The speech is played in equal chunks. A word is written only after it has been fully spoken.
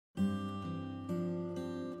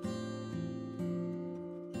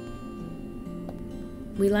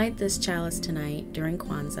We light this chalice tonight during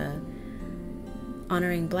Kwanzaa,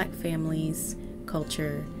 honoring Black families,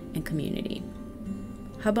 culture, and community.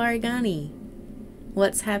 Habari gani?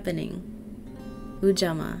 What's happening?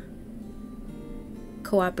 Ujamaa.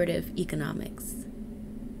 Cooperative economics.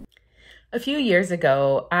 A few years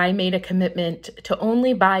ago, I made a commitment to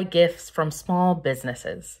only buy gifts from small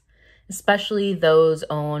businesses, especially those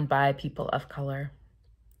owned by people of color.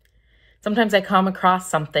 Sometimes I come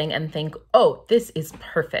across something and think, oh, this is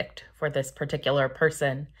perfect for this particular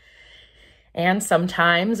person. And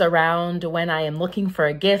sometimes around when I am looking for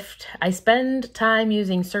a gift, I spend time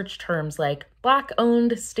using search terms like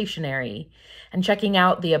Black-owned stationery and checking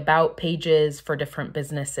out the about pages for different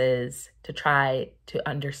businesses to try to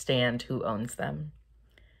understand who owns them.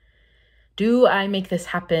 Do I make this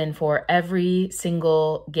happen for every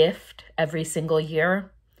single gift, every single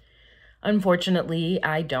year? Unfortunately,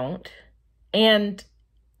 I don't. And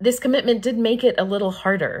this commitment did make it a little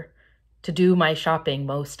harder to do my shopping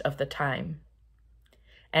most of the time.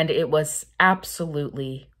 And it was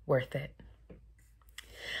absolutely worth it.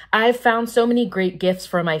 I've found so many great gifts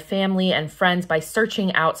for my family and friends by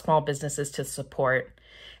searching out small businesses to support.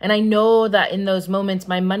 And I know that in those moments,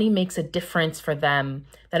 my money makes a difference for them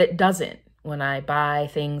that it doesn't when I buy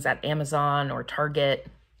things at Amazon or Target.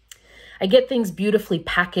 I get things beautifully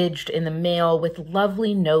packaged in the mail with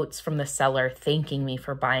lovely notes from the seller thanking me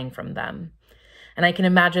for buying from them. And I can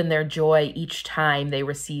imagine their joy each time they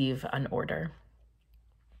receive an order.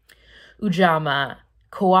 Ujamaa,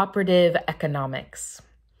 cooperative economics.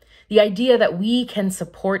 The idea that we can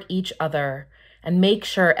support each other and make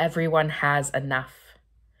sure everyone has enough.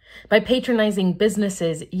 By patronizing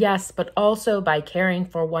businesses, yes, but also by caring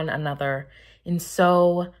for one another in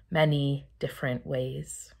so many different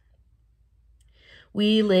ways.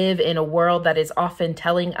 We live in a world that is often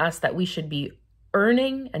telling us that we should be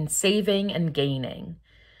earning and saving and gaining,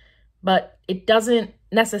 but it doesn't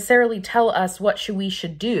necessarily tell us what we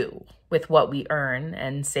should do with what we earn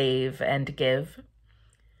and save and give.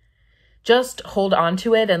 Just hold on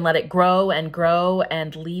to it and let it grow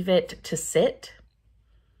and leave it to sit.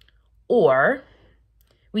 Or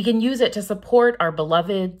we can use it to support our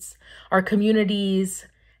beloveds, our communities,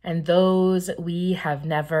 and those we have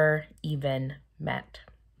never even met.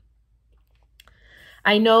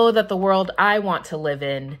 I know that the world I want to live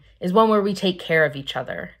in is one where we take care of each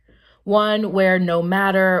other, one where no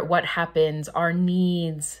matter what happens, our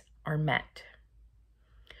needs are met.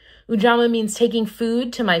 Ujamaa means taking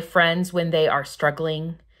food to my friends when they are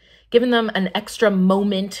struggling, giving them an extra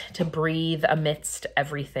moment to breathe amidst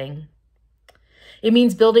everything. It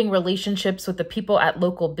means building relationships with the people at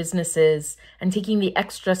local businesses and taking the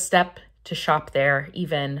extra step to shop there,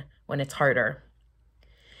 even when it's harder.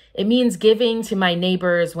 It means giving to my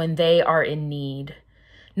neighbors when they are in need,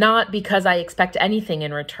 not because I expect anything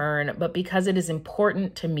in return, but because it is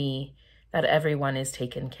important to me that everyone is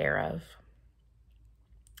taken care of.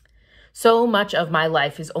 So much of my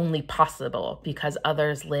life is only possible because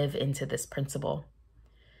others live into this principle.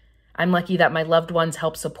 I'm lucky that my loved ones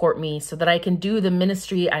help support me so that I can do the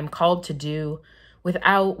ministry I'm called to do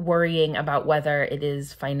without worrying about whether it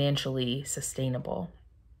is financially sustainable.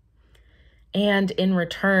 And in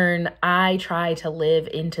return, I try to live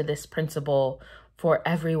into this principle for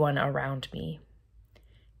everyone around me,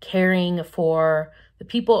 caring for the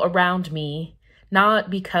people around me, not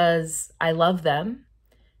because I love them,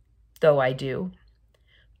 though I do,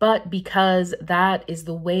 but because that is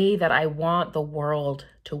the way that I want the world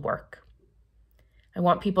to work. I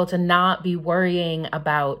want people to not be worrying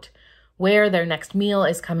about where their next meal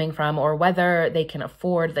is coming from or whether they can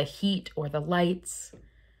afford the heat or the lights.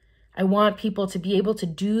 I want people to be able to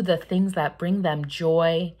do the things that bring them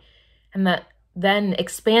joy and that then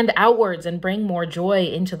expand outwards and bring more joy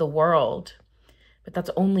into the world. But that's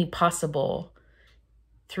only possible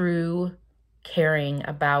through caring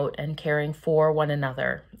about and caring for one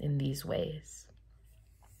another in these ways.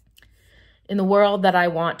 In the world that I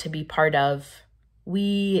want to be part of,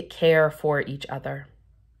 we care for each other.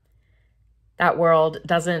 That world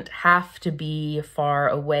doesn't have to be far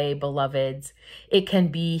away, beloveds. It can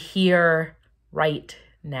be here right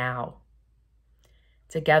now.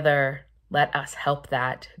 Together, let us help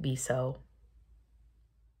that be so.